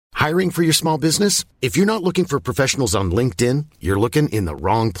Hiring for your small business? If you're not looking for professionals on LinkedIn, you're looking in the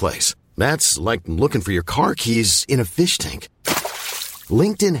wrong place. That's like looking for your car keys in a fish tank.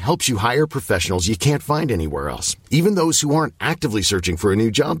 LinkedIn helps you hire professionals you can't find anywhere else, even those who aren't actively searching for a new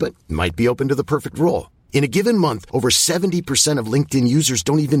job but might be open to the perfect role. In a given month, over 70% of LinkedIn users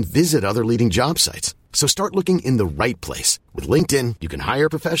don't even visit other leading job sites. So start looking in the right place. With LinkedIn, you can hire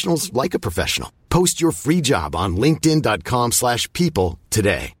professionals like a professional. Post your free job on linkedin.com/people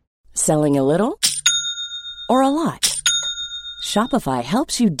today. Selling a little or a lot? Shopify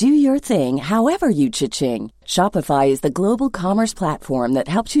helps you do your thing however you cha-ching. Shopify is the global commerce platform that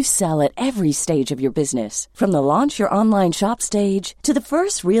helps you sell at every stage of your business. From the launch your online shop stage to the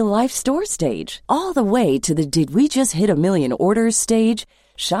first real-life store stage, all the way to the did we just hit a million orders stage.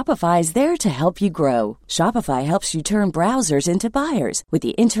 Shopify is there to help you grow. Shopify helps you turn browsers into buyers with the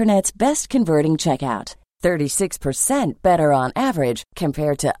internet's best converting checkout. 36% better on average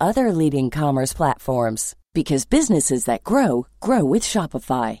compared to other leading commerce platforms. Because businesses that grow, grow with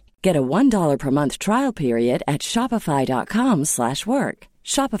Shopify. Get a $1 per month trial period at shopify.com/work.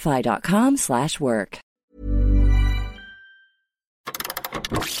 Shopify.com/work.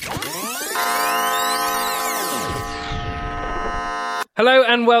 Hello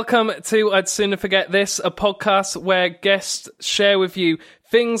and welcome to I'd Sooner Forget This, a podcast where guests share with you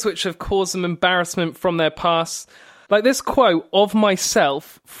things which have caused them embarrassment from their past. Like this quote of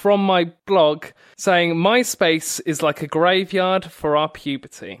myself from my blog saying, "MySpace is like a graveyard for our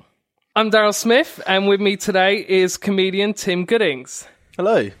puberty." I'm Daryl Smith, and with me today is comedian Tim Goodings.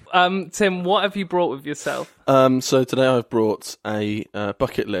 Hello. Tim, what have you brought with yourself? So today I've brought a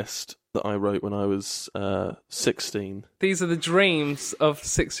bucket list that I wrote when I was 16. These are the dreams of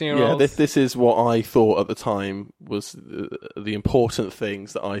 16-year-olds. Yeah, this is what I thought at the time was the important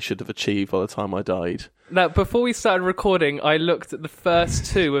things that I should have achieved by the time I died. Now, before we started recording, I looked at the first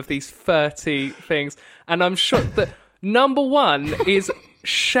two of these 30 things, and I'm shocked that number one is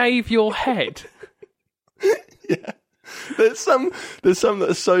shave your head. Yeah. There's some that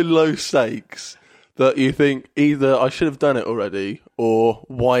are so low stakes that you think either I should have done it already or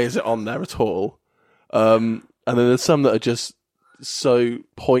why is it on there at all? And then there's some that are just so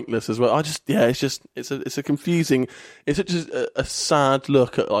pointless as well. It's a confusing, it's just a sad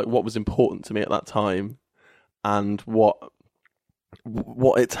look at like what was important to me at that time and what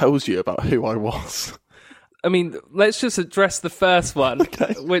it tells you about who I was. I mean, let's just address the first one,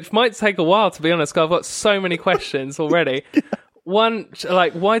 okay, which might take a while, to be honest, because I've got so many questions already. Yeah. One,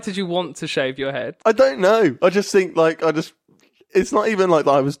 like, why did you want to shave your head? I don't know. I just think, it's not even like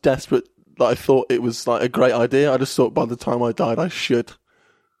that I was desperate, that I thought it was, like, a great idea. I just thought by the time I died, I should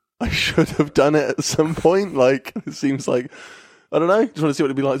have done it at some point. Like, it seems like, I don't know, just want to see what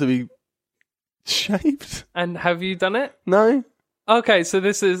it'd be like to be shaved. And have you done it? No. Okay, so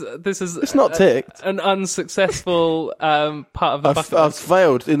this is it's not ticked. An unsuccessful part of the bucket. I've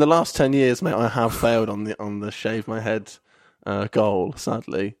failed in the last 10 years, mate. I have failed on the shave my head goal,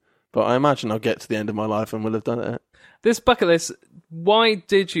 sadly. But I imagine I'll get to the end of my life and will have done it. This bucket list, why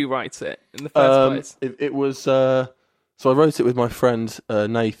did you write it in the first place? It was so I wrote it with my friend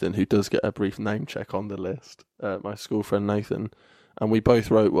Nathan, who does get a brief name check on the list. My school friend Nathan, and we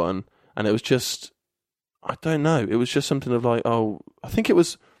both wrote one, and it was just. I don't know. It was just something of like, I think it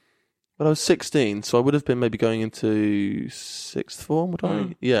was when I was 16, so I would have been maybe going into sixth form, would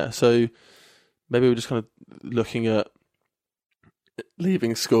I? Yeah, so maybe we're just kind of looking at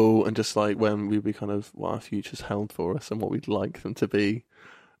leaving school and just like when we'd be kind of what our future's held for us and what we'd like them to be.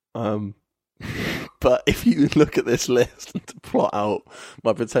 But if you look at this list and to plot out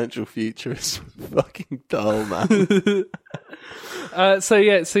my potential future, it's fucking dull, man. So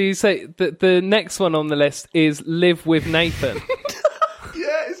you say that the next one on the list is live with Nathan.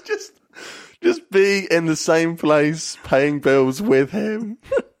 Yeah, it's just be in the same place, paying bills with him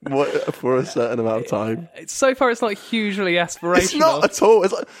for a certain amount of time. So far, it's not hugely aspirational. It's not at all.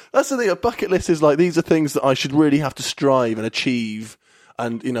 It's like, that's the thing. A bucket list is like, these are things that I should really have to strive and achieve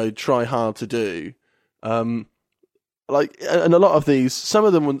and, try hard to do. And a lot of these, some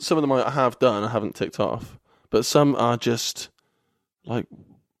of them I have done, I haven't ticked off, but some are just like,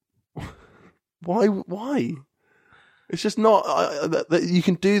 why? It's just not that you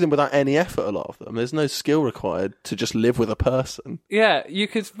can do them without any effort. A lot of them, there's no skill required to just live with a person. Yeah, you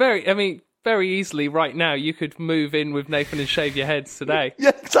could very easily right now. You could move in with Nathan and shave your heads today.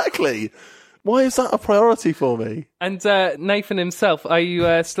 Yeah, exactly. Why is that a priority for me? And Nathan himself, are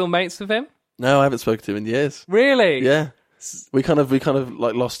you still mates with him? No, I haven't spoken to him in years. Really? Yeah. We kind of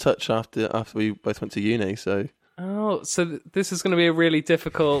like lost touch after we both went to uni. So. Oh, so this is going to be a really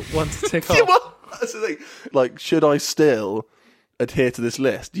difficult one to tick off. Yeah, well, that's the thing. Like, should I still adhere to this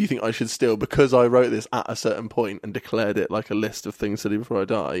list, do you think I should still, because I wrote this at a certain point and declared it like a list of things to do before I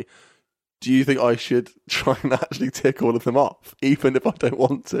die, do you think I should try and actually tick all of them off, even if I don't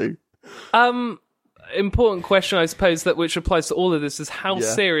want to? Important question, I suppose, that which applies to all of this is how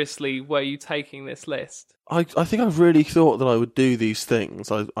seriously were you taking this list? I think I really thought that I would do these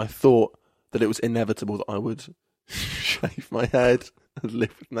things. I thought that it was inevitable that I would shave my head and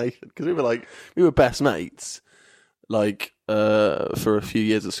live with Nathan, because we were best mates, for a few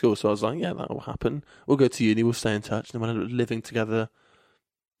years at school. So I was like, yeah, that will happen. We'll go to uni, we'll stay in touch, and then we'll end up living together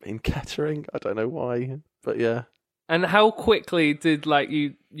in Kettering. I don't know why, but yeah. And how quickly did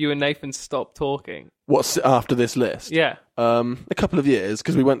you and Nathan stop talking? What's after this list? Yeah. A couple of years,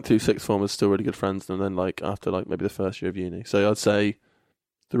 because we went through sixth form as still really good friends, and then after maybe the first year of uni. So I'd say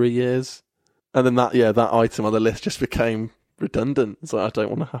 3 years. And then that item on the list just became redundant. It's like, I don't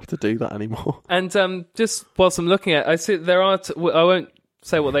want to have to do that anymore. And just whilst I'm looking at it, I see there are, I won't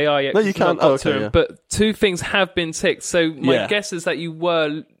say what they are yet. No, you can't. Oh, okay, them, but 2 things have been ticked. So my guess is that you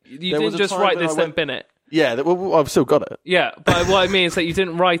didn't just write this and bin it. Yeah, well, I've still got it. Yeah, but what I mean is that you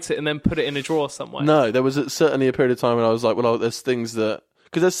didn't write it and then put it in a drawer somewhere. No, there was certainly a period of time when I was like, well, there's things that...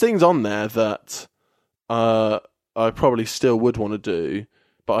 Because there's things on there that I probably still would want to do,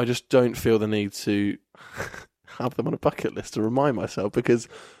 but I just don't feel the need to have them on a bucket list to remind myself, because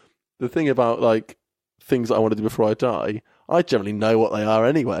the thing about, things that I want to do before I die, I generally know what they are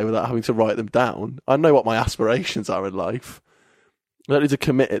anyway without having to write them down. I know what my aspirations are in life. I don't need to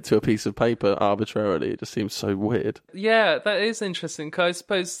commit it to a piece of paper arbitrarily. It just seems so weird. Yeah, that is interesting, because I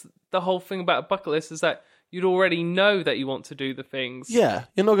suppose the whole thing about a bucket list is that you'd already know that you want to do the things. Yeah,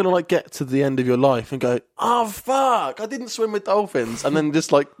 you're not going to get to the end of your life and go, oh, fuck, I didn't swim with dolphins, and then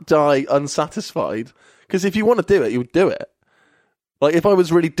just die unsatisfied. Because if you want to do it, you would do it. If I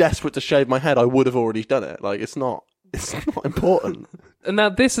was really desperate to shave my head, I would have already done it. It's not important. And now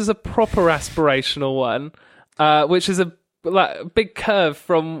this is a proper aspirational one, which is a big curve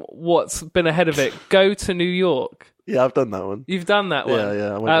from what's been ahead of it. Go to New York. Yeah, I've done that one. You've done that one?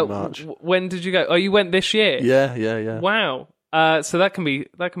 Yeah, I went in March. When did you go? Oh, you went this year? Yeah. Wow. So that can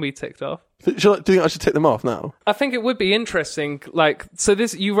be ticked off. Do you think I should tick them off now? I think it would be interesting. So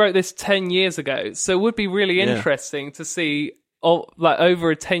you wrote this 10 years ago, so it would be really interesting to see, over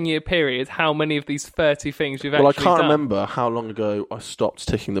a 10-year period, how many of these 30 things you've actually done. Well, I can't remember how long ago I stopped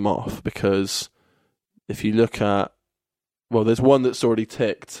ticking them off, because if you look at... Well, there's one that's already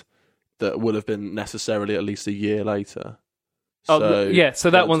ticked that would have been necessarily at least a year later. So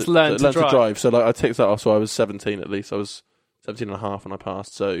that one's learned to drive. So I ticked that off, so I was 17 at least. I was 17 and a half when I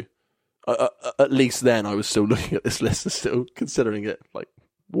passed, so at least then I was still looking at this list and still considering it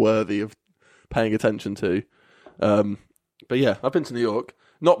worthy of paying attention to. But yeah, I've been to New York,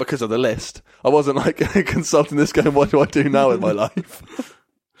 not because of the list. I wasn't consulting this going, what do I do now in my life?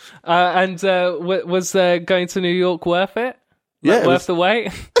 And was going to New York worth it? Worth the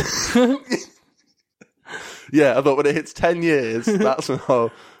wait? Yeah, I thought when it hits 10 years, that's when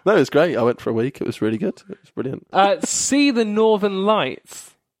no, it was great. I went for a week. It was really good. It was brilliant. See the Northern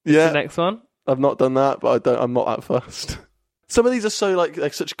Lights. Yeah. The next one. I've not done that, but I'm not that fussed. Some of these are so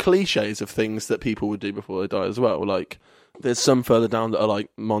such cliches of things that people would do before they die as well. There's some further down that are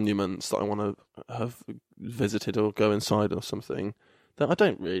monuments that I want to have visited or go inside or something that I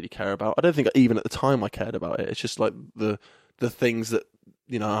don't really care about. I don't think even at the time I cared about it. It's just the things that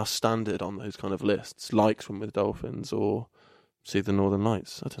are standard on those kind of lists, swim with dolphins or see the Northern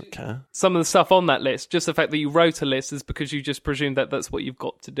Lights. I don't care. Some of the stuff on that list, just the fact that you wrote a list, is because you just presumed that that's what you've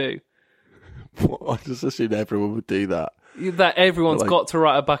got to do. I just assumed everyone would do that. That everyone's got to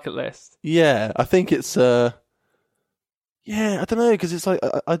write a bucket list. Yeah, I think it's... Yeah, I don't know, because it's I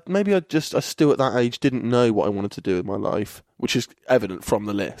still at that age didn't know what I wanted to do with my life, which is evident from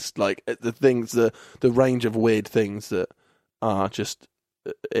the list. The things, the range of weird things that are just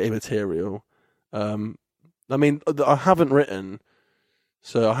immaterial. I haven't written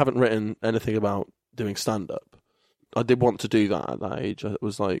anything about doing stand-up. I did want to do that at that age.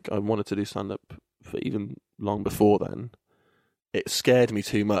 I wanted to do stand-up for even long before then. It scared me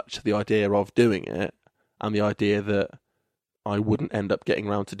too much, the idea of doing it, and the idea that I wouldn't end up getting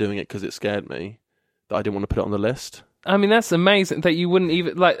around to doing it because it scared me, that I didn't want to put it on the list. I mean, that's amazing that you wouldn't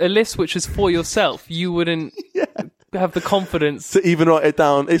even... a list which is for yourself, you wouldn't have the confidence... to even write it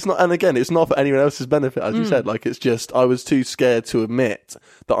down. It's not, and again, it's not for anyone else's benefit, as you said. It's just, I was too scared to admit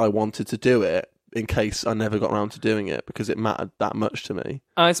that I wanted to do it in case I never got around to doing it, because it mattered that much to me.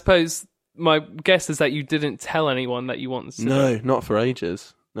 I suppose my guess is that you didn't tell anyone that you wanted to do No, it. not for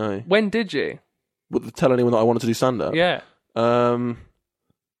ages. No. When did you? Tell anyone that I wanted to do stand-up? Yeah.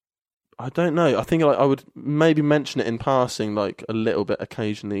 I I don't know. I think like I would maybe mention it in passing, like a little bit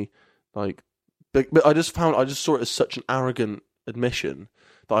occasionally, like. But I just saw it as such an arrogant admission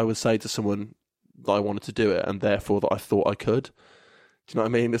that I would say to someone that I wanted to do it, and therefore that I thought I could. Do you know what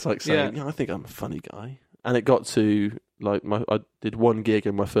I mean? It's like saying, I think I'm a funny guy. And it got to like I did one gig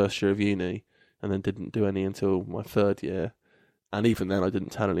in my first year of uni, and then didn't do any until my third year. And even then, I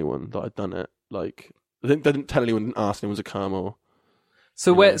didn't tell anyone that I'd done it. Like I didn't tell anyone, didn't ask anyone to come or.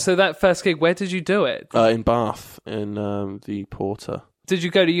 So so that first gig, where did you do it? In Bath, in the Porter. Did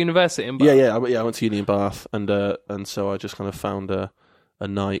you go to university in Bath? Yeah. I went to uni in Bath, and so I just kind of found a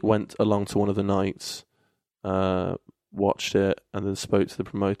night, went along to one of the nights, watched it, and then spoke to the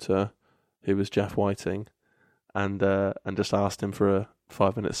promoter, who was Jeff Whiting, and just asked him for a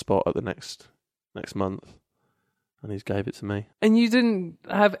 5-minute spot at the next month, and he gave it to me. And you didn't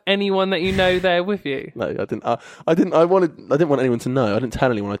have anyone that you know there with you? No, I didn't. I didn't want anyone to know. I didn't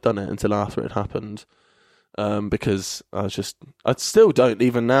tell anyone I'd done it until after it happened. Because I still don't,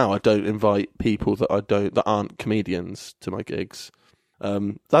 even now, I don't invite people that aren't comedians to my gigs.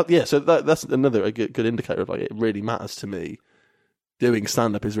 So that's another good indicator of like it really matters to me. Doing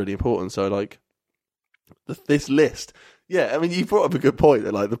stand up is really important. So like this list, I mean, you brought up a good point.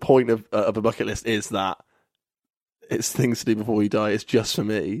 That like the point of a bucket list is that it's things to do before you die. It's just for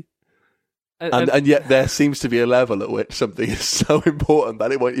me. And yet there seems to be a level at which something is so important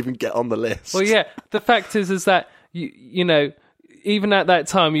that it won't even get on the list. Well, yeah, the fact is that, you know, even at that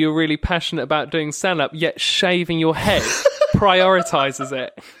time you were really passionate about doing stand-up, yet shaving your head prioritises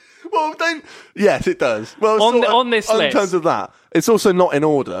it. Well, yes, it does. Well, on this list. In terms of that, it's also not in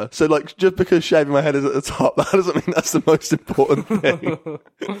order. So, like, just because shaving my head is at the top, that doesn't mean that's the most important thing.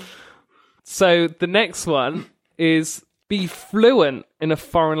 So the next one is... be fluent in a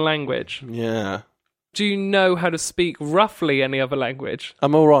foreign language. Yeah. Do you know how to speak roughly any other language?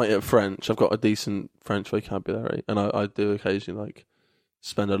 I'm all right at French. I've got a decent French vocabulary, and I do occasionally like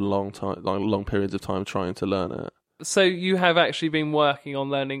spend a long periods of time trying to learn it. So you have actually been working on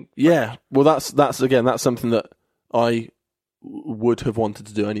learning French? Yeah. Well, that's something that I would have wanted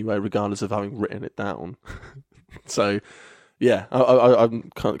to do anyway, regardless of having written it down. So, yeah,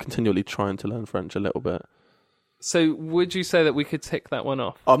 I'm continually trying to learn French a little bit. So would you say that we could tick that one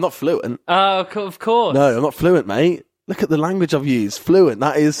off? I'm not fluent. Oh, of course. No, I'm not fluent, mate. Look at the language I've used. Fluent.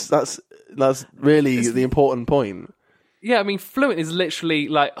 That's really the important point. Yeah, I mean, fluent is literally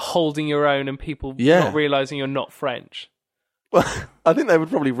like holding your own and people not realising you're not French. Well, I think they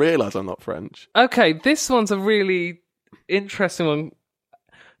would probably realise I'm not French. Okay, this one's a really interesting one.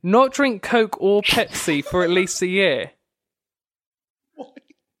 Not drink Coke or Pepsi for at least a year.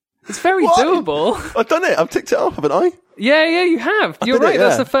 It's very doable. I've done it. I've ticked it off, haven't I? Yeah, you have. You're right.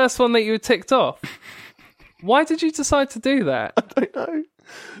 That's the first one that you ticked off. Why did you decide to do that? I don't know.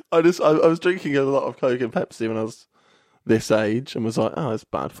 I was drinking a lot of Coke and Pepsi when I was this age and was like, oh, it's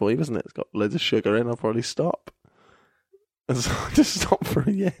bad for you, isn't it? It's got loads of sugar in. I'll probably stop. And so I just stopped for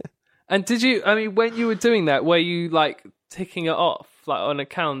a year. And did you, I mean, when you were doing that, were you like ticking it off? Like on a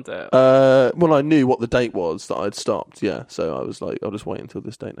calendar? Well, I knew what the date was that I'd stopped, yeah. So I was like, I'll just wait until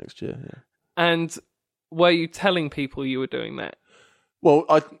this date next year, yeah. And were you telling people you were doing that? Well,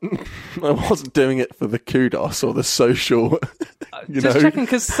 I wasn't doing it for the kudos or the social, just checking,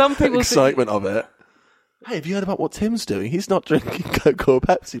 because some people excitement of it. Hey, have you heard about what Tim's doing? He's not drinking Coke or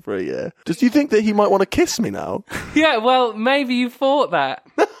Pepsi for a year. Do you think that he might want to kiss me now? Yeah, well, maybe you thought that.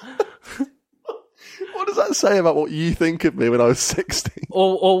 What does that say about what you think of me when I was 16?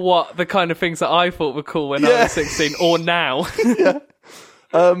 Or what the kind of things that I thought were cool when I was 16, or now? Yeah.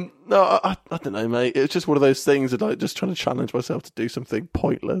 No, I don't know, mate. It's just one of those things that I just trying to challenge myself to do something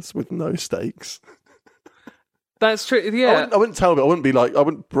pointless with no stakes. That's true, yeah. I wouldn't tell me. I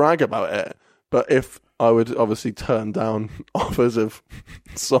wouldn't brag about it. But if I would obviously turn down offers of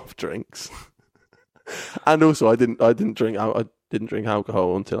soft drinks, and also I didn't drink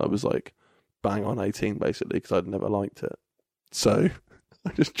alcohol until I was like bang on 18, basically, because I'd never liked it. So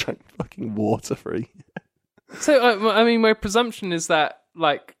I just drank fucking water free. So I mean, my presumption is that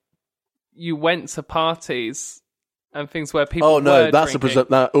like you went to parties and things where people. Oh no, were that's drinking.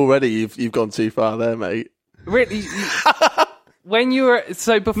 that already. You've gone too far there, mate. Really? When you were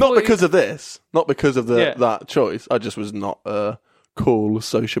before, not because of this, not because of that choice. I just was not a cool,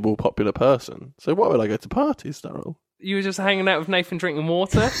 sociable, popular person. So why would I go to parties, Daryl? You were just hanging out with Nathan drinking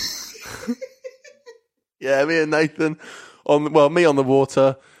water. Yeah, me and Nathan me on the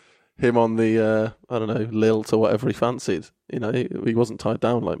water, him on the I don't know, lilt or whatever he fancied. You know, he wasn't tied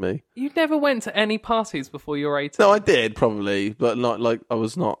down like me. You never went to any parties before you were 18? No, I did probably, but not like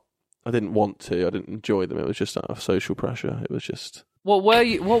I didn't want to. I didn't enjoy them. It was just out of social pressure. It was just What were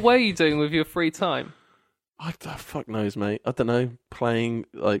you doing with your free time? Fuck knows, mate. I don't know. Playing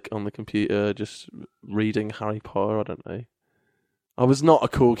like on the computer, just reading Harry Potter. I don't know. I was not a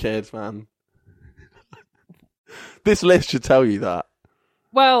cool kid, man. This list should tell you that.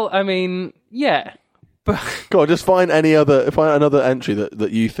 Well, I mean, yeah. But go on, just find another entry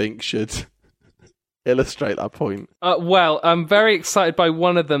that you think should illustrate that point. Well, I'm very excited by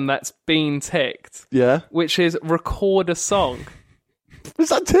one of them that's been ticked. Yeah? Which is record a song. Is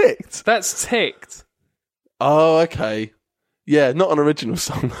that ticked? That's ticked. Oh, okay. Yeah, not an original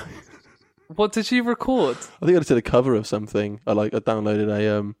song. What did you record? I think I just did a cover of something. I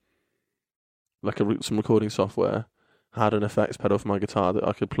downloaded some recording software. Had an effects pedal for my guitar that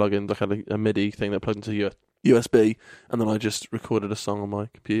I could plug in. Like I had a MIDI thing that plugged into USB, and then I just recorded a song on my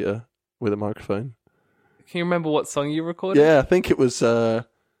computer with a microphone. Can you remember what song you recorded? Yeah, I think it was a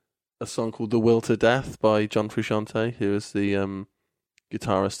song called "The Will to Death" by John Frusciante, who is the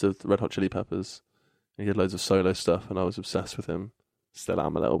guitarist of the Red Hot Chili Peppers. He did loads of solo stuff, and I was obsessed with him. Still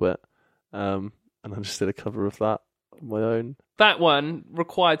am a little bit. And I just did a cover of that on my own. That one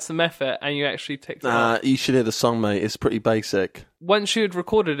required some effort, and you actually ticked it off. You should hear the song, mate. It's pretty basic. Once you had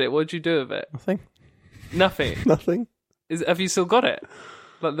recorded it, what did you do with it? Nothing. Nothing? Nothing. Have you still got it?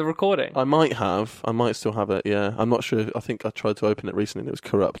 Like the recording? I might have. I might still have it, yeah. I'm not sure. I think I tried to open it recently and it was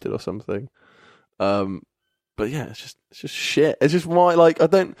corrupted or something. But yeah, it's just shit. It's just why, like, I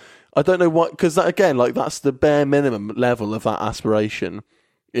don't know what, because that, again, like, that's the bare minimum level of that aspiration.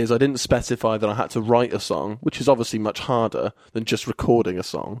 Is I didn't specify that I had to write a song, which is obviously much harder than just recording a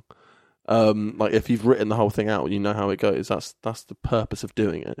song. Like if you've written the whole thing out, you know how it goes. That's the purpose of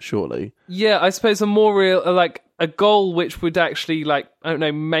doing it, surely. Yeah, I suppose a more real, like a goal which would actually, like, I don't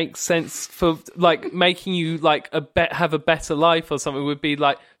know, make sense for like making you like have a better life or something would be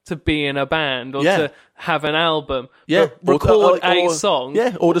like to be in a band or to have an album. Yeah, record a song.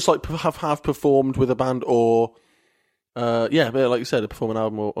 Yeah, or just like have performed with a band or. Like you said, perform an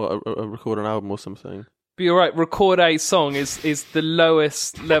album or record an album or something. But you're right, record a song is the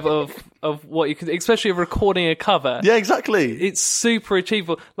lowest level of what you can, especially recording a cover. Yeah, exactly. It's super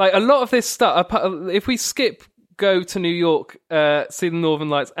achievable. Like a lot of this stuff, if we go to New York, see the Northern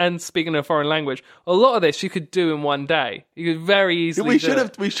Lights, and speaking a foreign language, a lot of this you could do in one day. You could very easily.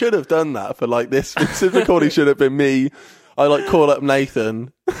 We should have done that for like this. This recording should have been me. I like call up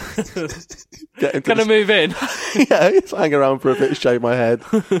Nathan. Can I move in? Yeah, just hang around for a bit, shave my head.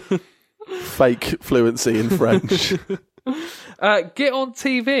 Fake fluency in French. Get on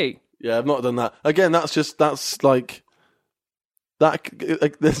TV. Yeah, I've not done that. Again, that's like that.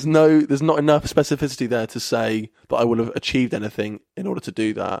 There's not enough specificity there to say that I would have achieved anything in order to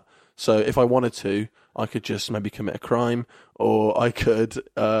do that. So if I wanted to, I could just maybe commit a crime, or I could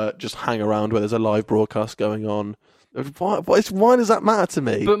just hang around where there's a live broadcast going on. Why does that matter to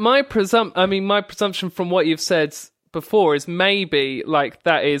me? But my presumption from what you've said before is maybe like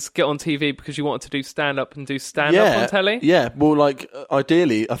that is get on TV because you wanted to do stand-up and do stand-up on telly? Yeah, well, like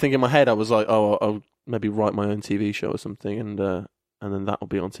ideally, I think in my head I was like, oh, I'll maybe write my own TV show or something and then that'll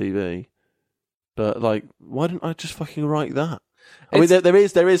be on TV. But like, why didn't I just fucking write that? I mean, there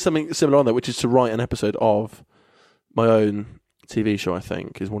is something similar on there, which is to write an episode of my own TV show, I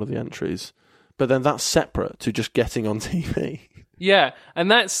think, is one of the entries. But then that's separate to just getting on TV. Yeah,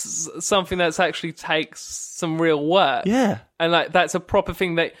 and that's something that's actually takes some real work. Yeah. And like that's a proper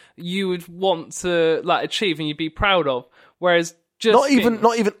thing that you would want to like achieve and you'd be proud of. Whereas just not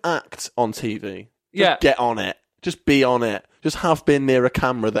even act on TV. Just get on it. Just be on it. Just have been near a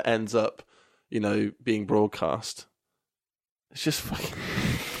camera that ends up, being broadcast. It's just fucking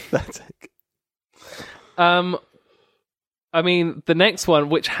pathetic. I mean, the next one,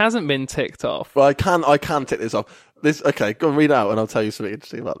 which hasn't been ticked off. Well, I can tick this off. Okay, go and read out and I'll tell you something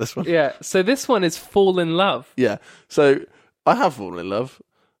interesting about this one. Yeah, so this one is Fall in Love. Yeah, so I have fallen in love.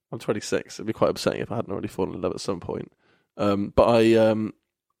 I'm 26. It'd be quite upsetting if I hadn't already fallen in love at some point. But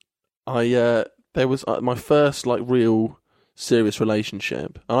there was my first like real serious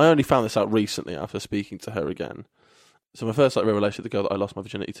relationship, and I only found this out recently after speaking to her again. So my first like real relationship, the girl that I lost my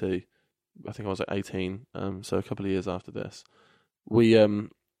virginity to, I think I was like 18, so a couple of years after this, we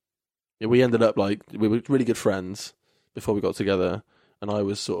ended up like we were really good friends before we got together, and I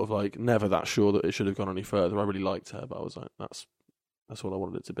was sort of like never that sure that it should have gone any further. I really liked her, but I was like that's all I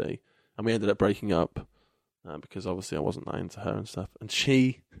wanted it to be, and we ended up breaking up because obviously I wasn't that into her and stuff. And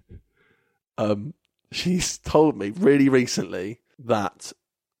she's told me really recently that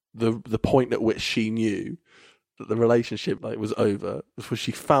the point at which she knew that the relationship was over was when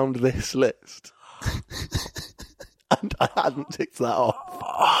she found this list. And I hadn't ticked that off.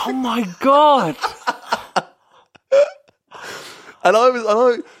 Oh my god. She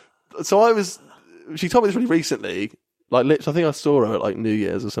told me this really recently. Like, literally, I think I saw her at like New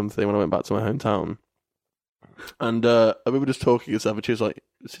Year's or something when I went back to my hometown. And we were just talking and stuff, and she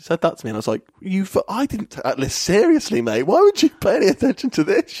said that to me, and I was like, I didn't take that list seriously, mate. Why would you pay any attention to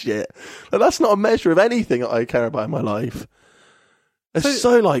this shit? Like, that's not a measure of anything that I care about in my life. It's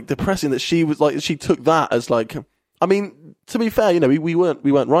so like depressing that she was like, she took that as like, I mean, to be fair, you know, we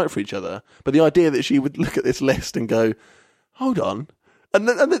weren't right for each other, but the idea that she would look at this list and go, hold on. And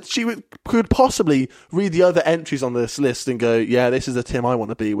that she could possibly read the other entries on this list and go, yeah, this is the Tim I want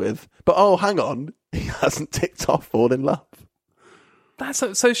to be with. But, oh, hang on, he hasn't ticked off fall in love.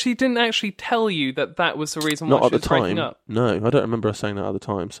 So she didn't actually tell you that was the reason why she was breaking up? No, I don't remember her saying that at the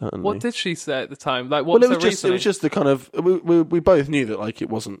time, certainly. What did she say at the time? Like, what was the reasoning? It was just the kind of, we both knew that, like, it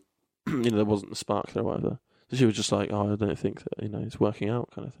wasn't, you know, there wasn't a spark there or whatever. So she was just like, oh, I don't think that, you know, it's working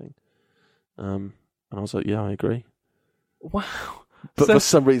out kind of thing. And I was like, yeah, I agree. Wow. But for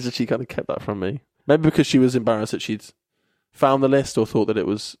some reason, she kind of kept that from me. Maybe because she was embarrassed that she'd found the list or thought that it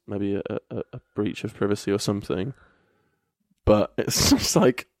was maybe a breach of privacy or something. But it's just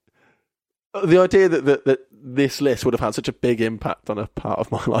like the idea that this list would have had such a big impact on a part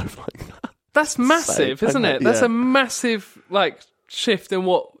of my life like that. That's massive, isn't it? That's a massive like shift in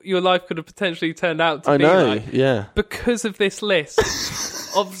what your life could have potentially turned out to be like. Yeah. Because of this list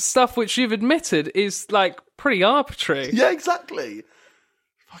of stuff which you've admitted is like pretty arbitrary. Yeah, exactly.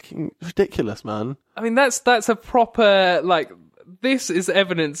 Fucking ridiculous, man. I mean, that's a proper, like, this is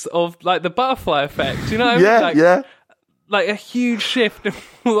evidence of, like, the butterfly effect, you know what I mean? Yeah, like, yeah. Like, a huge shift in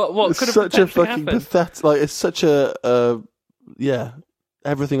what could have such a fucking happened. pathetic, like, it's such a, yeah,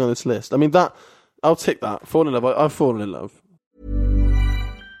 everything on this list. I mean, that, I'll tick that. Fall in love, I've fallen in love.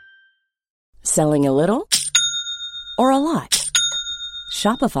 Selling a little or a lot?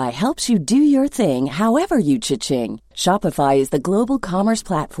 Shopify helps you do your thing however you cha-ching. Shopify is the global commerce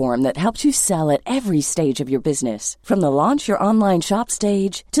platform that helps you sell at every stage of your business. From the launch your online shop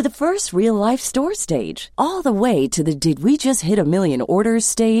stage to the first real-life store stage, all the way to the did we just hit a million orders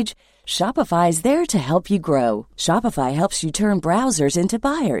stage. Shopify's there to help you grow. Shopify helps you turn browsers into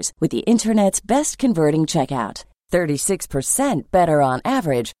buyers with the internet's best converting checkout. 36% better on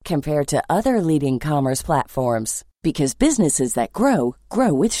average compared to other leading commerce platforms. Because businesses that grow,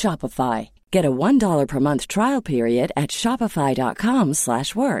 grow with Shopify. Get a $1 per month trial period at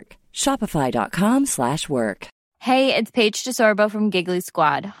shopify.com/work. Shopify.com/work. Hey, it's Paige DeSorbo from Giggly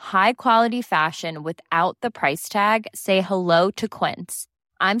Squad. High quality fashion without the price tag. Say hello to Quince.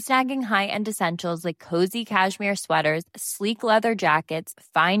 I'm snagging high-end essentials like cozy cashmere sweaters, sleek leather jackets,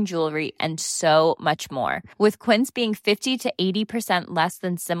 fine jewelry, and so much more. With Quince being 50 to 80% less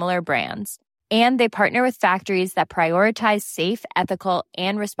than similar brands. And they partner with factories that prioritize safe, ethical,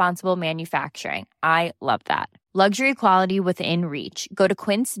 and responsible manufacturing. I love that. Luxury quality within reach. Go to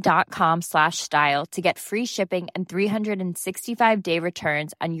quince.com/style to get free shipping and 365-day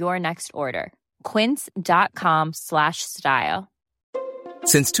returns on your next order. Quince.com/style.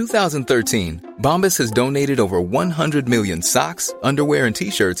 Since 2013, Bombas has donated over 100 million socks, underwear, and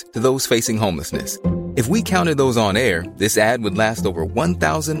T-shirts to those facing homelessness. If we counted those on air, this ad would last over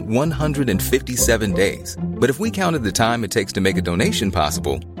 1,157 days. But if we counted the time it takes to make a donation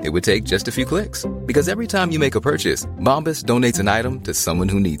possible, it would take just a few clicks. Because every time you make a purchase, Bombas donates an item to someone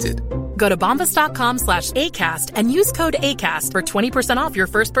who needs it. Go to bombas.com/ACAST and use code ACAST for 20% off your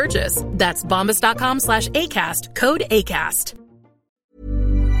first purchase. That's bombas.com/ACAST, code ACAST.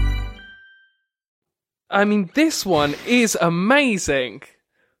 I mean, this one is amazing.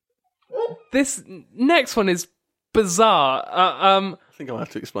 This next one is bizarre. I think I'll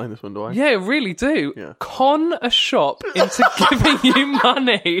have to explain this one, do I? Yeah, really do. Yeah. Con a shop into giving you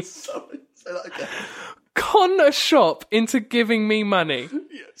money. Sorry, say that again. Con a shop into giving me money.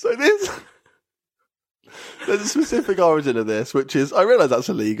 Yeah, so there's a specific origin of this, which is, I realise that's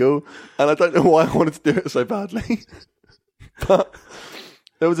illegal, and I don't know why I wanted to do it so badly. But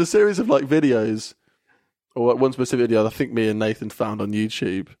there was a series of like videos, or one specific video I think me and Nathan found on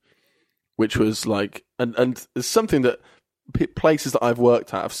YouTube, which was like, and it's something that places that I've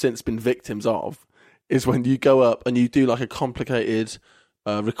worked at have since been victims of, is when you go up and you do like a complicated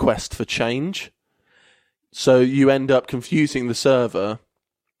request for change. So you end up confusing the server,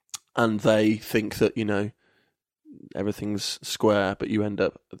 and they think that, you know, everything's square, but you end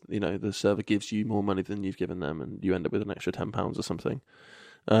up, you know, the server gives you more money than you've given them, and you end up with an extra £10 or something.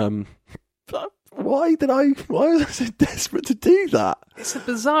 Why was I so desperate to do that? It's a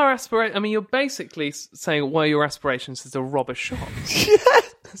bizarre aspiration. I mean, you're basically saying one of your aspirations is to rob a shop. Yeah.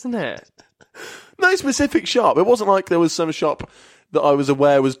 Isn't it? No specific shop. It wasn't like there was some shop that I was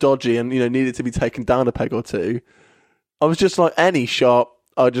aware was dodgy and, you know, needed to be taken down a peg or two. I was just like, any shop,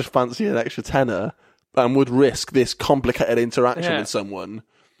 I just fancy an extra tenner and would risk this complicated interaction with someone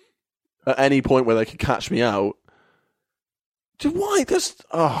at any point where they could catch me out. Why?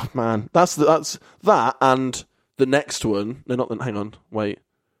 Oh man, that's that, and the next one. No, not the. Hang on, wait.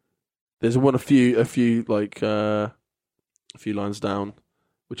 There's one a few lines down,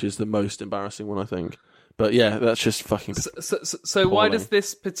 which is the most embarrassing one, I think. But yeah, that's just fucking. So why does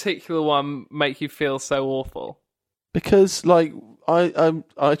this particular one make you feel so awful? Because like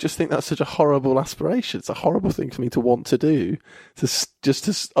I just think that's such a horrible aspiration. It's a horrible thing for me to want to do,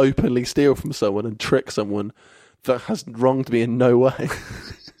 to openly steal from someone and trick someone that has wronged me in no way.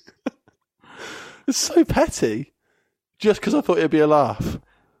 It's so petty. Just because I thought it'd be a laugh.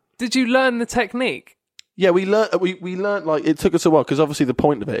 Did you learn the technique? Yeah, we learned. Like, it took us a while because obviously the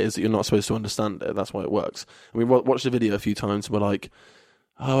point of it is that you're not supposed to understand it. That's why it works. And we watched the video a few times and we're like,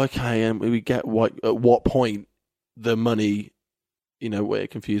 oh, okay, and we get at what point the money, we're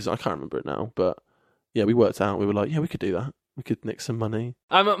confused. I can't remember it now, but yeah, we worked out. We were like, yeah, we could do that. We could nick some money.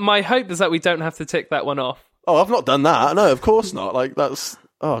 My hope is that we don't have to tick that one off. Oh, I've not done that. No, of course not. Like, that's...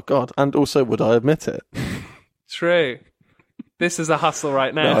 Oh, God. And also, would I admit it? True. This is a hustle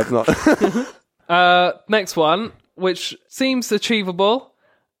right now. No, I've not. Next one, which seems achievable.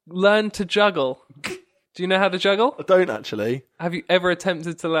 Learn to juggle. Do you know how to juggle? I don't, actually. Have you ever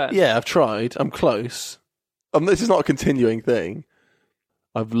attempted to learn? Yeah, I've tried. I'm close. This is not a continuing thing.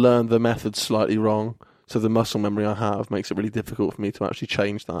 I've learned the method slightly wrong, so the muscle memory I have makes it really difficult for me to actually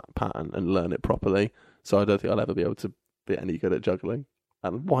change that pattern and learn it properly. So I don't think I'll ever be able to be any good at juggling.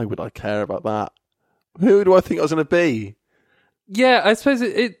 And why would I care about that? Who do I think I was going to be? Yeah, I suppose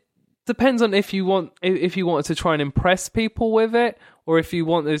it depends on if you wanted to try and impress people with it, or if you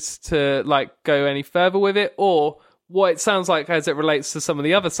wanted to go any further with it, or what it sounds like as it relates to some of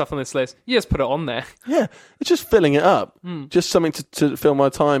the other stuff on this list. You just put it on there. Yeah, it's just filling it up. Just something to fill my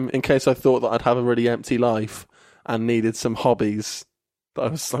time in case I thought that I'd have a really empty life and needed some hobbies. I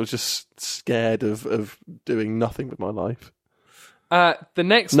was just scared of doing nothing with my life. The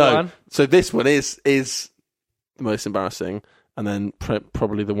next one. So this one is the most embarrassing, and then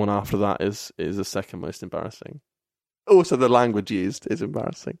probably the one after that is the second most embarrassing. Also, the language used is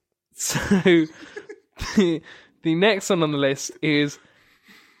embarrassing. So the next one on the list is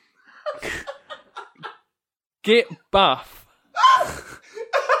get buff.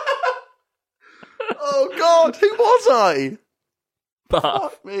 Oh God, who was I? Buff.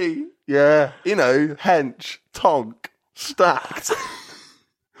 Fuck me. Yeah, hench, tonk, stacked.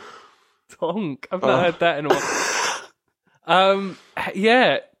 Tonk. I've not heard that in a while.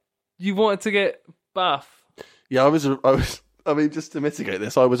 Yeah, you wanted to get buff. Yeah, I was. I mean, just to mitigate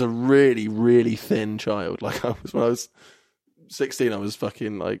this, I was a really, really thin child. Like when I was 16, I was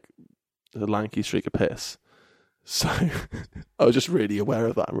fucking like a lanky streak of piss. So I was just really aware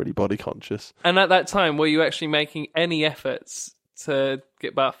of that and really body conscious. And at that time, were you actually making any efforts to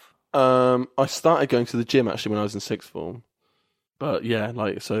get buff? I started going to the gym actually when I was in sixth form. But yeah,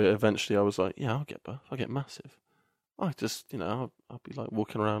 so eventually I was like, yeah, I'll get buff. I'll get massive. I just, I'll be like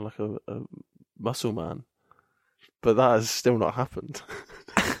walking around like a muscle man. But that has still not happened.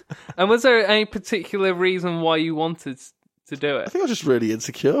 And was there any particular reason why you wanted to do it? I think I was just really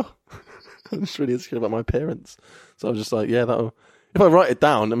insecure. I was just really insecure about my appearance. So I was just like, yeah, if I write it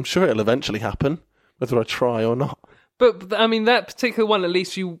down, I'm sure it'll eventually happen, whether I try or not. But I mean, that particular one, at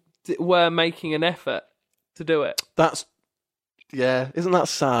least you were making an effort to do it. Isn't that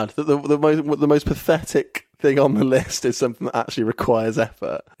sad? That the most pathetic thing on the list is something that actually requires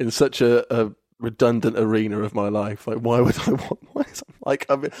effort in such a redundant arena of my life. Like, why would I want?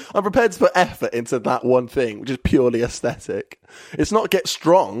 I'm prepared to put effort into that one thing, which is purely aesthetic. It's not get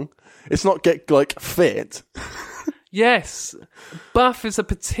strong. It's not get fit. Yes, buff is a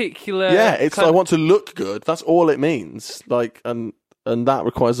particular. Yeah, it's I want to look good. That's all it means. And that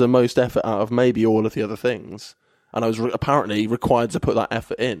requires the most effort out of maybe all of the other things. And I was apparently required to put that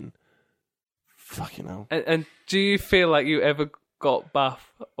effort in. Fucking hell. And do you feel like you ever got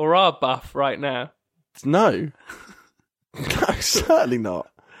buff or are buff right now? No. No, certainly not.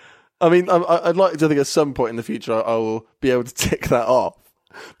 I mean, I'd like to think at some point in the future I will be able to tick that off.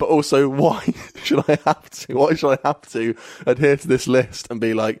 But also, why should I have to? Why should I have to adhere to this list and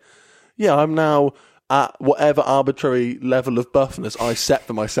be like, yeah, I'm now at whatever arbitrary level of buffness I set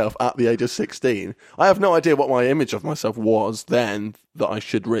for myself at the age of 16. I have no idea what my image of myself was then that I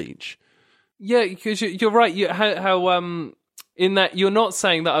should reach. Yeah, because you're right. How in that you're not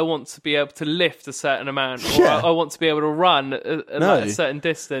saying that I want to be able to lift a certain amount, or I want to be able to run a certain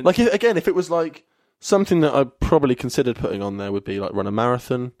distance. Like, if it was like something that I probably considered putting on there would be like run a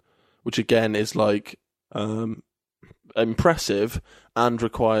marathon, which again is like impressive and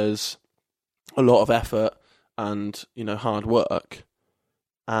requires a lot of effort and, hard work,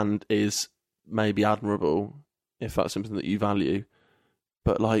 and is maybe admirable if that's something that you value.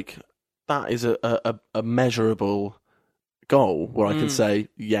 But like, that is a measurable goal where I can say,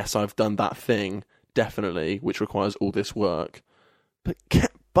 yes, I've done that thing, definitely, which requires all this work. But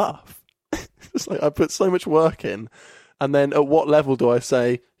get buff. It's like, I put so much work in, and then at what level do I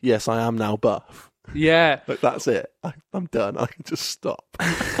say, yes, I am now buff? Yeah. Like, that's it. I'm done. I can just stop.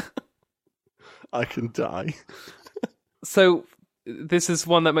 I can die. So this is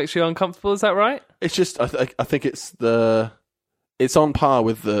one that makes you uncomfortable, is that right? It's just, I think it's on par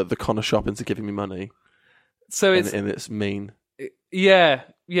with the Connor Shoppings are giving me money. So and it's mean. Yeah.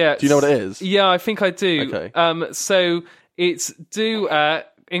 Do you know what it is? Yeah, I think I do. Okay. So it's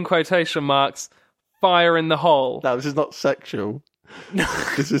in quotation marks, fire in the hole. No, this is not sexual.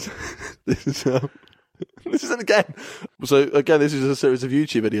 This is again. So again, this is a series of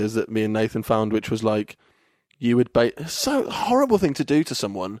YouTube videos that me and Nathan found, which was like, you would so horrible thing to do to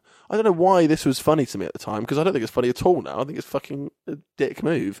someone. I don't know why this was funny to me at the time, because I don't think it's funny at all now. I think it's fucking a dick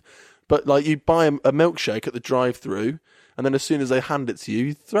move. But like, you buy a milkshake at the drive-thru, and then as soon as they hand it to you,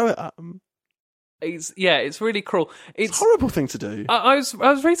 you throw it at them. It's really cruel. It's a horrible thing to do. I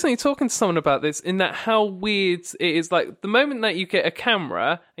was recently talking to someone about this, in that how weird it is. Like, the moment that you get a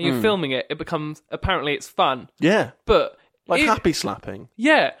camera and you're filming it, it becomes, apparently it's fun. Yeah. But like happy slapping.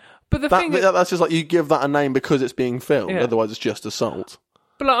 Yeah. But that's just like, you give that a name because it's being filmed. Yeah. Otherwise, it's just assault.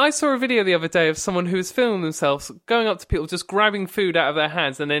 But like, I saw a video the other day of someone who was filming themselves going up to people, just grabbing food out of their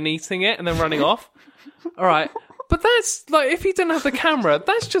hands and then eating it and then running off. All right. But that's like, if you didn't have the camera,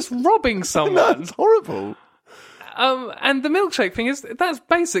 that's just robbing someone. That's horrible. And the milkshake thing that's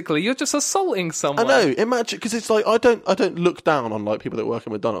basically, you're just assaulting someone. I know. Imagine, because it's like, I don't look down on like people that work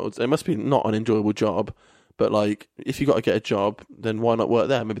at McDonald's. It must be not an enjoyable job, but like, if you got to get a job, then why not work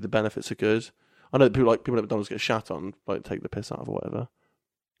there? Maybe the benefits are good. I know people at McDonald's get shat on, like take the piss out of or whatever.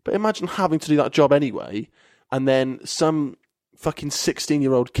 But imagine having to do that job anyway, and then some fucking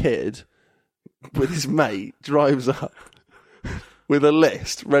 16-year-old kid with his mate drives up with a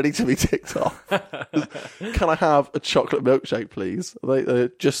list ready to be ticked off. Can I have a chocolate milkshake, please? Are they,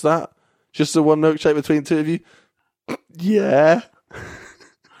 just that? Just the one milkshake between two of you? Yeah.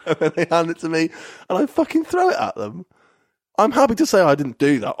 And then they hand it to me, and I fucking throw it at them. I'm happy to say I didn't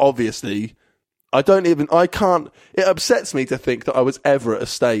do that, obviously. It upsets me to think that I was ever at a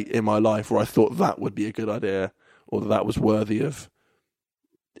state in my life where I thought that would be a good idea, or that was worthy of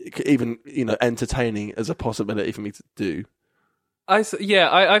even, entertaining as a possibility for me to do. I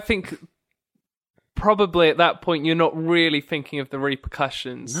think probably at that point you're not really thinking of the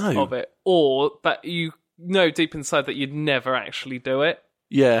repercussions of it, or that you know deep inside that you'd never actually do it.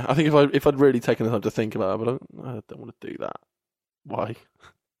 Yeah, I think if I'd really taken the time to think about it, but I don't want to do that. Why?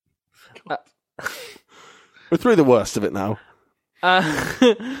 We're through the worst of it now.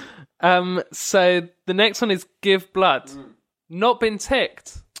 So the next one is give blood. Not been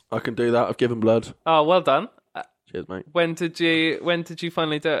ticked. I can do that. I've given blood. Oh, well done. Cheers, mate. When did you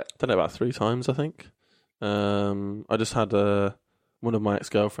finally do it? I don't know, about 3 times, I think. I just had one of my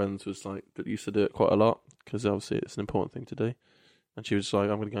ex-girlfriends was like, that used to do it quite a lot, because obviously it's an important thing to do. And she was like,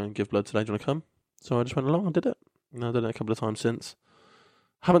 I'm going to go and give blood today. Do you want to come? So I just went along and did it. And I've done it a couple of times since.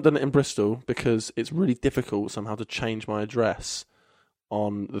 Haven't done it in Bristol because it's really difficult somehow to change my address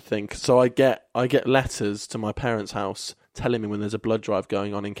on the thing. So I get letters to my parents' house telling me when there's a blood drive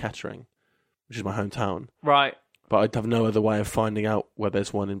going on in Kettering, which is my hometown. Right. But I'd have no other way of finding out where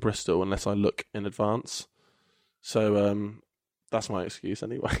there's one in Bristol unless I look in advance. So that's my excuse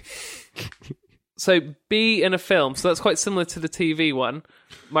anyway. So be in a film. So that's quite similar to the TV one.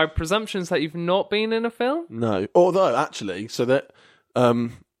 My presumption is that you've not been in a film? No. Although, actually, so that...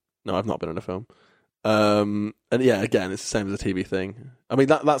 no, I've not been in a film. And yeah, again, it's the same as a TV thing. I mean,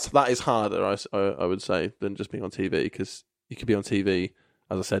 that is harder, I would say, than just being on TV, because you could be on TV,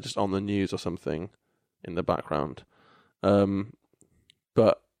 as I said, just on the news or something in the background.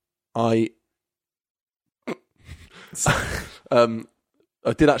 But I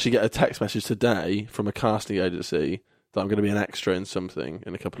did actually get a text message today from a casting agency that I'm going to be an extra in something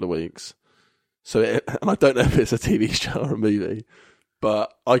in a couple of weeks. And I don't know if it's a TV show or a movie,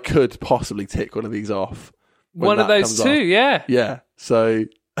 but I could possibly tick one of these off. One of those two, yeah. Yeah. So,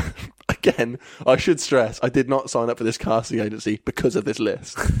 again, I should stress, I did not sign up for this casting agency because of this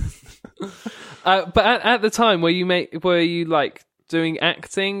list. But at the time, were you like doing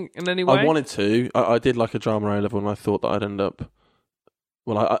acting in any way? I wanted to. I did like a drama A-level, and I thought that I'd end up...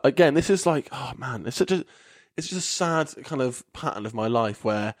 Well, again, this is like, oh man, it's just a sad kind of pattern of my life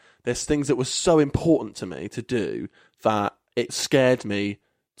where there's things that were so important to me to do that it scared me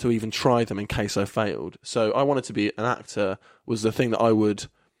to even try them in case I failed. So I wanted to be an actor was the thing that I would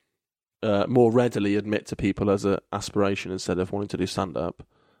more readily admit to people as an aspiration instead of wanting to do stand-up.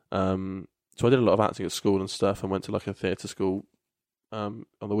 So I did a lot of acting at school and stuff, and went to like a theatre school on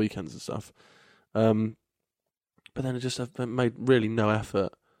the weekends and stuff. But then I've made really no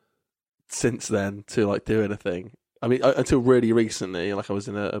effort since then to like do anything. I mean, until really recently, like I was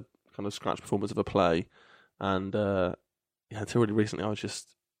in a kind of scratch performance of a play, and until really recently, I was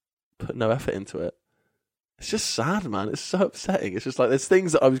just put no effort into it. It's just sad, man. It's so upsetting. It's just like there's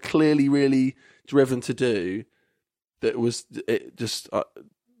things that I was clearly really driven to do it just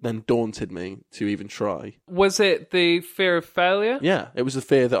then daunted me to even try. Was it the fear of failure? Yeah, it was the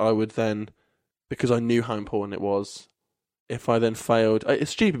fear that I would then, because I knew how important it was, if I then failed.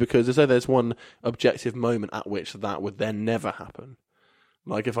 It's stupid because as though there's one objective moment at which that would then never happen.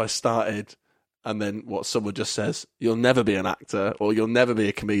 Like if I started and then someone just says, you'll never be an actor or you'll never be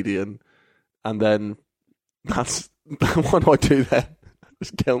a comedian, and then that's what do I do then?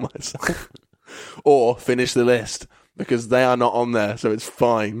 Just kill myself. Or finish the list because they are not on there, so it's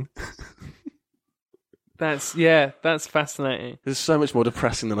fine. That's fascinating. It's so much more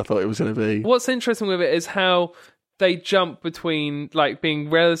depressing than I thought it was going to be. What's interesting with it is how they jump between like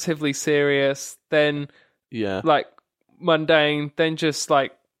being relatively serious, then like mundane, then just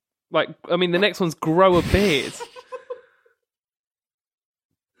like I mean the next one's grow a beard.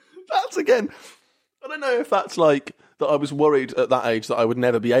 That's again, I don't know if that's like that I was worried at that age that I would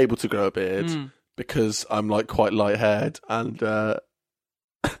never be able to grow a beard because I'm like quite light-haired and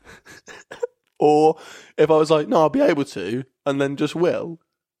or if I was like, no, I'll be able to, and then just will.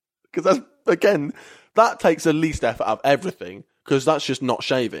 Because that's, again, that takes the least effort out of everything, because that's just not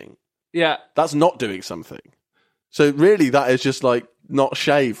shaving. Yeah. That's not doing something. So really, that is just like not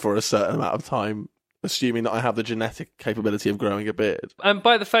shave for a certain amount of time, assuming that I have the genetic capability of growing a beard. And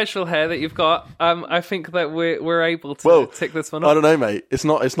by the facial hair that you've got, I think that we're able to tick this one off. I don't know, mate. It's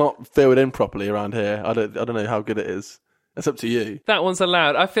not filled in properly around here. I don't know how good it is. It's up to you. That one's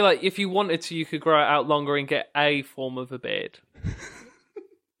allowed. I feel like if you wanted to, you could grow it out longer and get a form of a beard.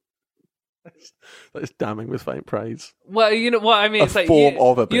 That is damning with faint praise. Well, you know what I mean. It's like form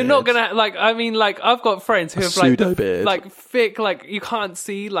of a beard. You're not gonna like. I mean, like I've got friends who have pseudo beard, like thick, like you can't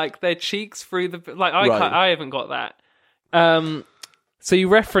see like their cheeks through the like. I haven't got that. So you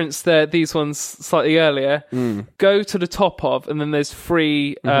referenced these ones slightly earlier. Go to the top of, and then there's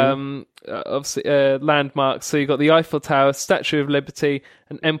three obviously landmarks. So you've got the Eiffel Tower, Statue of Liberty,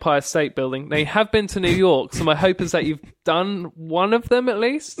 and Empire State Building. Now you have been to New York, so my hope is that you've done one of them at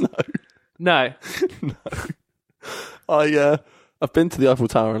least. No. I've been to the Eiffel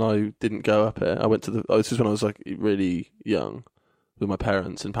Tower and I didn't go up it. I went to this was when I was like really young with my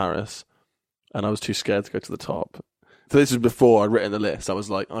parents in Paris, and I was too scared to go to the top. So this was before I'd written the list. I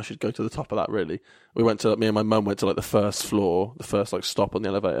was like, I should go to the top of that, really. Me and my mum went to like the first floor, the first like stop on the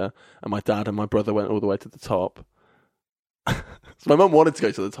elevator, and my dad and my brother went all the way to the top. So my mum wanted to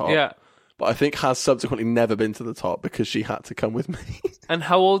go to the top. Yeah. But I think has subsequently never been to the top because she had to come with me. And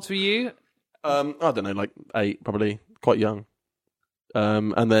how old were you? I don't know, like 8, probably, quite young.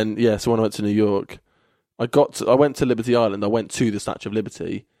 And then, so when I went to New York, I went to Liberty Island, I went to the Statue of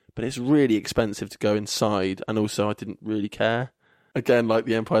Liberty, but it's really expensive to go inside, and also I didn't really care. Again, like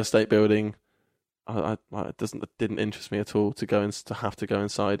the Empire State Building, it didn't interest me at all to have to go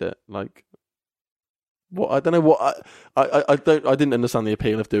inside it. Like, what I don't know what I didn't understand the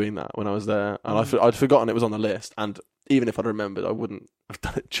appeal of doing that when I was there, and I'd forgotten it was on the list, and even if I'd remembered, I wouldn't have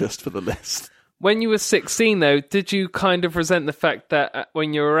done it just for the list. When you were 16, though, did you kind of resent the fact that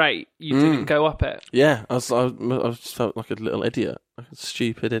when you were 8, you didn't go up it? Yeah, I just felt like a little idiot, like a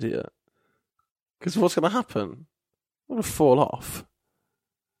stupid idiot. Because what's going to happen? I'm going to fall off.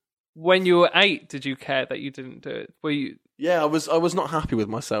 When you were 8, did you care that you didn't do it? Were you? Yeah, I was not happy with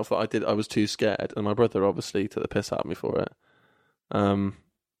myself that I did. I was too scared, and my brother obviously took the piss out of me for it.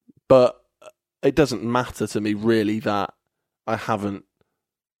 But it doesn't matter to me really that I haven't.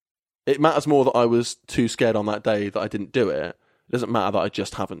 It matters more that I was too scared on that day that I didn't do it. It doesn't matter that I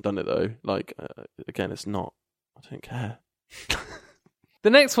just haven't done it though. Like again, it's not. I don't care. The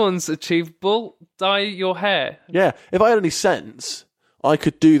next one's achievable. Dye your hair. Yeah, if I had any sense, I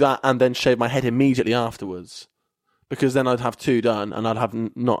could do that and then shave my head immediately afterwards. Because then I'd have 2 done, and I'd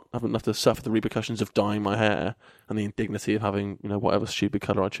haven't have to suffer the repercussions of dyeing my hair and the indignity of having whatever stupid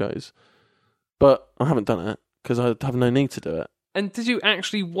colour I chose. But I haven't done it because I have no need to do it. And did you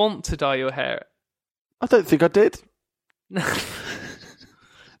actually want to dye your hair? I don't think I did.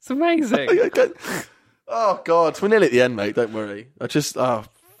 It's amazing. Oh God, we're nearly at the end, mate. Don't worry.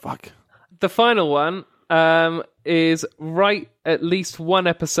 Fuck. The final one. is write at least one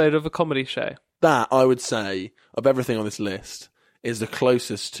episode of a comedy show. That, I would say, of everything on this list, is the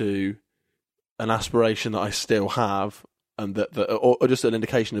closest to an aspiration that I still have, and or just an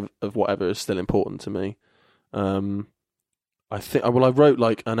indication of whatever is still important to me. I think, well, I wrote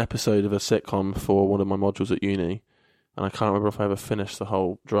like an episode of a sitcom for one of my modules at uni, and I can't remember if I ever finished the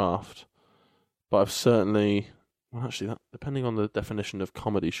whole draft. But I've certainly, well, actually, that, depending on the definition of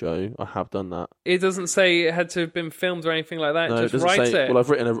comedy show, I have done that. It doesn't say it had to have been filmed or anything like that. No, just it doesn't write say, it. Well, I've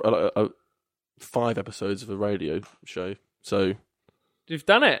written a 5 episodes of a radio show, so You've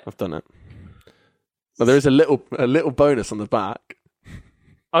done it. I've done it. But there is a little bonus on the back.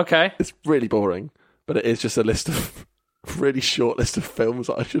 Okay. It's really boring, but it is just a really short list of films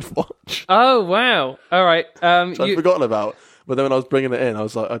that I should watch. Oh, wow. All right. Which I'd forgotten about. But then when I was bringing it in, I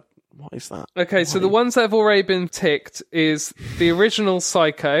was like, what is that? Okay, so the ones that have already been ticked is the original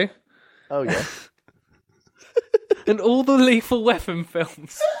Psycho Oh, yeah. and all the Lethal Weapon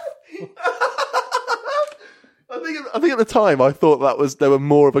films. I think at the time I thought they were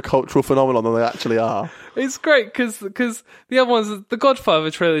more of a cultural phenomenon than they actually are. It's great because the other one's the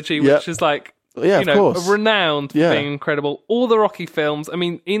Godfather trilogy, which is like, of course. renowned for being incredible. All the Rocky films. I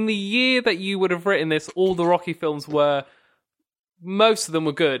mean, in the year that you would have written this, all the Rocky films most of them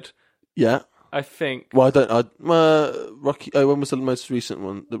were good. Yeah. I think. Well, Rocky. Oh, when was the most recent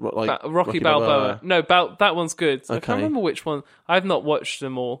one? Rocky Balboa. No, that one's good. I Okay. can't remember which one. I've not watched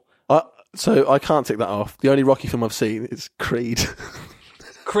them all. So I can't take that off. The only Rocky film I've seen is Creed.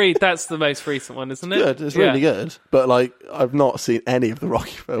 Creed, that's the most recent one, isn't it? Good, it's really good. But I've not seen any of the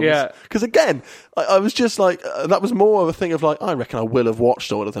Rocky films. Yeah. Because again, I was just like, that was more of a thing of like, I reckon I will have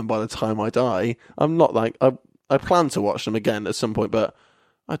watched all of them by the time I die. I'm not like, I plan to watch them again at some point, but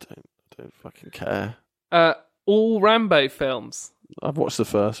I don't fucking care. All Rambo films. I've watched the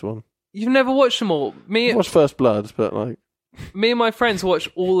first one. You've never watched them all. I watched First Blood, but Me and my friends watched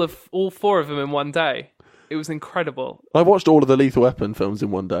all 4 of them in one day. It was incredible. I watched all of the Lethal Weapon films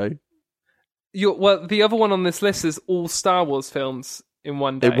in one day. The other one on this list is all Star Wars films in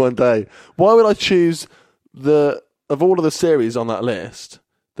one day. In one day. Why would I choose of all of the series on that list,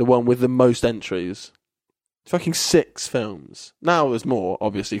 the one with the most entries? Fucking 6 films. Now there's more,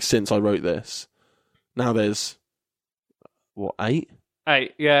 obviously, since I wrote this. Now there's, 8?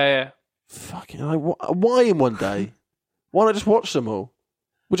 8, yeah. Fucking, why in one day? Why not just watch them all?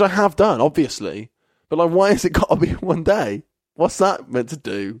 Which I have done, obviously. But why has it got to be one day? What's that meant to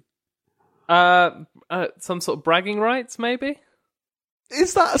do? Some sort of bragging rights, maybe?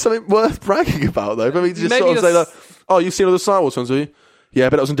 Is that something worth bragging about, though? Maybe just Maybe sort of say, oh, you've seen all the Star Wars ones, have you? Yeah,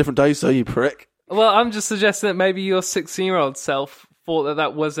 but it was on different days, so you prick. Well, I'm just suggesting that maybe your 16-year-old self thought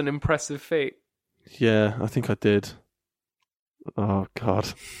that was an impressive feat. Yeah, I think I did. Oh,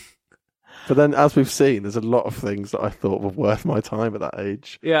 God. But then, as we've seen, there's a lot of things that I thought were worth my time at that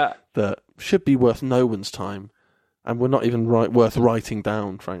age. Yeah. That should be worth no one's time. And were not even worth writing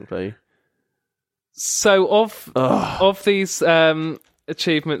down, frankly. So, of these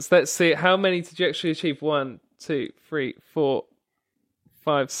achievements, let's see, how many did you actually achieve? 1, 2, 3, 4,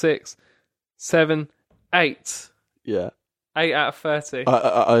 5, 6, 7, 8. Yeah. 8 out of 30.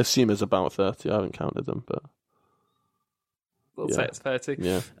 I assume it's about 30. I haven't counted them, but... We'll say it's 30.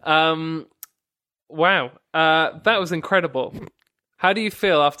 Yeah. Wow. That was incredible. How do you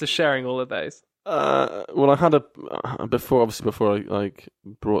feel after sharing all of those? Well, I had before I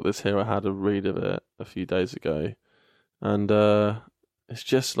brought this here, I had a read of it a few days ago, and it's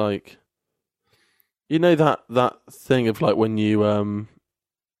just like, you know, that thing of when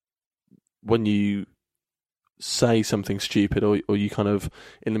you say something stupid or you kind of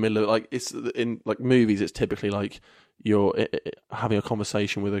in the middle of it's in movies, it's typically you're having a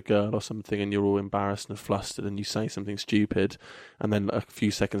conversation with a girl or something and you're all embarrassed and flustered and you say something stupid and then a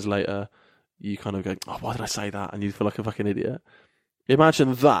few seconds later you kind of go, oh, why did I say that? And you feel like a fucking idiot.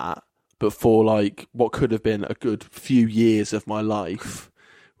 Imagine that, but for what could have been a good few years of my life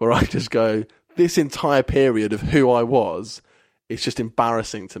where I just go, this entire period of who I was, it's just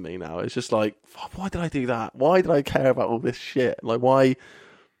embarrassing to me now. It's just why did I do that? Why did I care about all this shit? Why...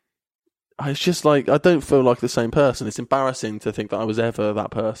 It's just I don't feel like the same person. It's embarrassing to think that I was ever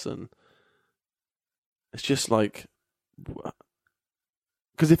that person. It's just because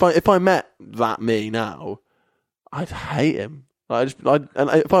if I met that me now, I'd hate him. And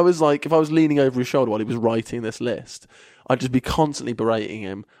if I was leaning over his shoulder while he was writing this list, I'd just be constantly berating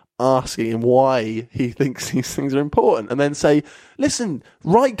him, asking him why he thinks these things are important, and then say, listen,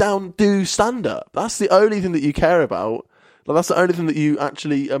 write down, do stand up. That's the only thing that you care about. That's the only thing that you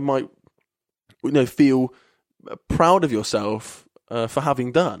actually might, feel proud of yourself for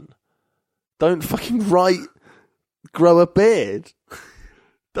having done. Don't fucking write, grow a beard.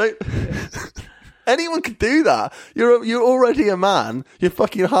 Don't. Anyone could do that. You're already a man. You're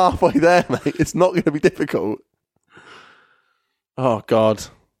fucking halfway there, mate. It's not going to be difficult. Oh, God.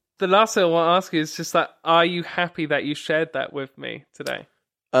 The last thing I want to ask you is just that, are you happy that you shared that with me today?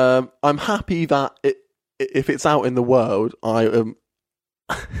 I'm happy that if it's out in the world,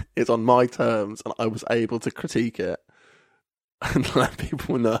 it's on my terms and I was able to critique it and let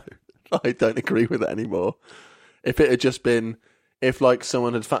people know I don't agree with it anymore. If it had just been, if like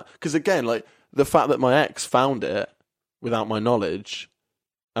someone had found, because again, like the fact that my ex found it without my knowledge,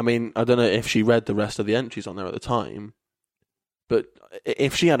 I mean, I don't know if she read the rest of the entries on there at the time, but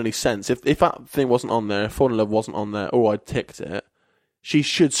if she had any sense, if that thing wasn't on there, if Fall in Love wasn't on there, or I'd ticked it, she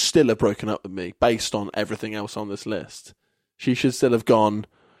should still have broken up with me based on everything else on this list. She should still have gone,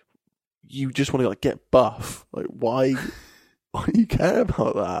 you just want to like get buff. Like, why do you care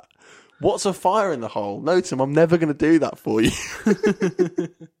about that? What's a fire in the hole? No, Tim, I'm never going to do that for you.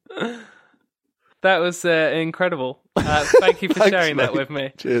 That was incredible. Thank you for sharing that with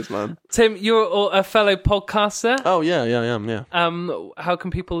me. Cheers, man. Tim, you're a fellow podcaster. Oh, yeah, I am, yeah. How can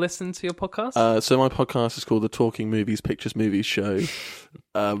people listen to your podcast? So my podcast is called The Talking Movies, Pictures, Movies Show.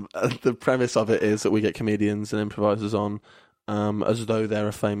 The premise of it is that we get comedians and improvisers on as though they're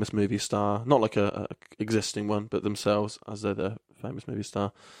a famous movie star. Not like a existing one, but themselves as though they're a famous movie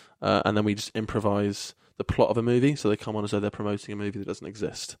star. And then we just improvise the plot of a movie. So they come on as though they're promoting a movie that doesn't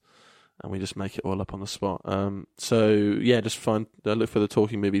exist. And we just make it all up on the spot. So yeah, just look for The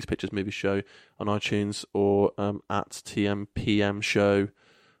Talking Movies, Pictures, Movies Show on iTunes or at TMPM Show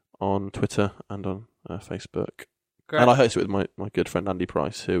on Twitter and on Facebook. Great. And I host it with my good friend Andy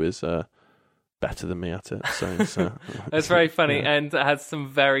Price, who is better than me at it. So it's very funny and it has some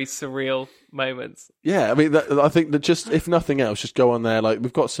very surreal moments. Yeah, I mean, I think that just if nothing else, just go on there. Like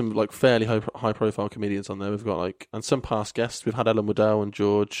we've got some like fairly high profile comedians on there. We've got and some past guests. We've had Ellen Waddell and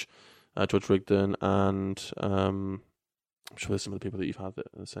George Rigdon, and I'm sure there's some of the people that you've had,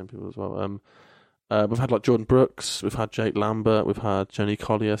 the same people as well. We've had like Jordan Brooks, we've had Jake Lambert, we've had Jenny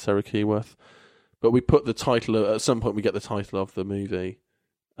Collier, Sarah Keyworth, but we put the title, at some point we get the title of the movie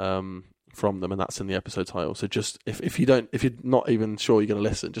from them, and that's in the episode title. So just if you're not even sure you're going to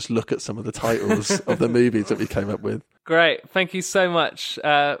listen, just look at some of the titles of the movies that we came up with. Great, thank you so much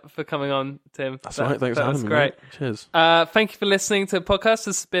for coming on, Tim. That's right, thanks for having me. Great. Mate. Cheers. Thank you for listening to the podcast.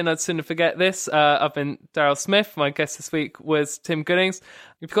 This has been I'd Sooner Forget This. I've been Daryl Smith. My guest this week was Tim Goodings.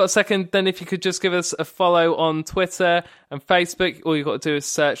 If you've got a second, then if you could just give us a follow on Twitter and Facebook, all you've got to do is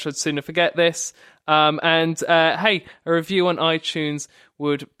search I'd Sooner Forget This. Hey, a review on iTunes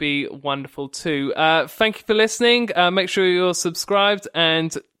would be wonderful too. Thank you for listening. Make sure you're subscribed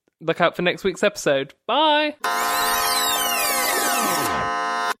and look out for next week's episode. Bye.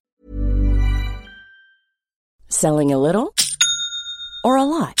 Selling a little or a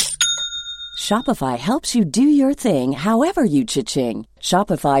lot? Shopify helps you do your thing however you cha-ching.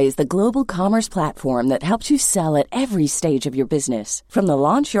 Shopify is the global commerce platform that helps you sell at every stage of your business. From the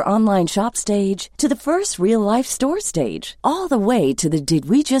launch your online shop stage to the first real-life store stage, all the way to the did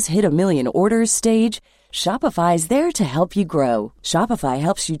we just hit a million orders stage. Shopify is there to help you grow. Shopify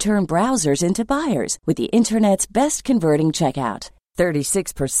helps you turn browsers into buyers with the internet's best converting checkout.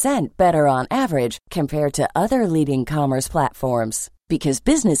 36% better on average compared to other leading commerce platforms. Because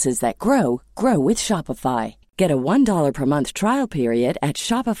businesses that grow, grow with Shopify. Get a $1 per month trial period at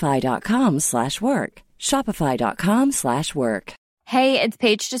shopify.com/work. Shopify.com/work. Hey, it's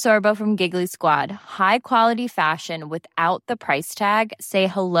Paige DeSorbo from Giggly Squad. High quality fashion without the price tag. Say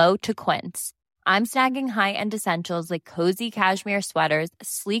hello to Quince. I'm snagging high-end essentials like cozy cashmere sweaters,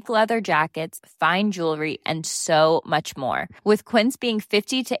 sleek leather jackets, fine jewelry, and so much more. With Quince being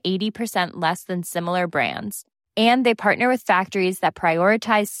 50 to 80% less than similar brands. And they partner with factories that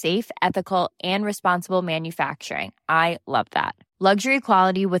prioritize safe, ethical, and responsible manufacturing. I love that. Luxury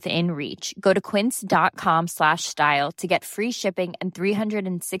quality within reach. Go to quince.com/style to get free shipping and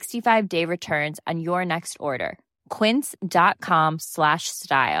 365-day returns on your next order.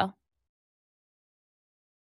 Quince.com/style.